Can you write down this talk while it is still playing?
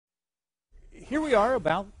Here we are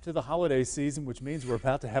about to the holiday season, which means we're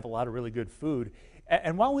about to have a lot of really good food.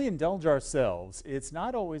 And while we indulge ourselves, it's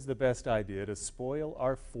not always the best idea to spoil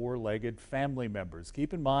our four-legged family members.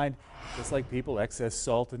 Keep in mind, just like people, excess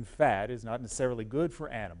salt and fat is not necessarily good for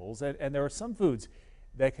animals, and there are some foods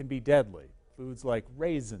that can be deadly. Foods like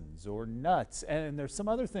raisins or nuts, and there's some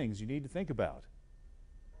other things you need to think about.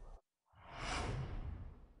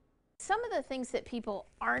 Some of the things that people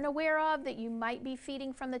aren't aware of that you might be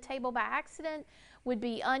feeding from the table by accident would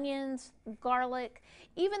be onions, garlic,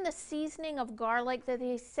 even the seasoning of garlic that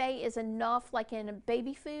they say is enough, like in a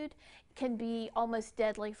baby food, can be almost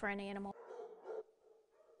deadly for an animal.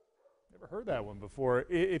 Never heard that one before.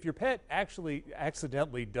 If your pet actually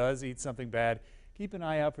accidentally does eat something bad, keep an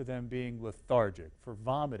eye out for them being lethargic, for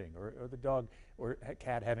vomiting, or the dog or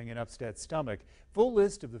cat having an upset stomach. Full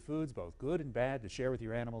list of the foods, both good and bad, to share with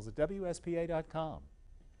your animals at WSPA.com.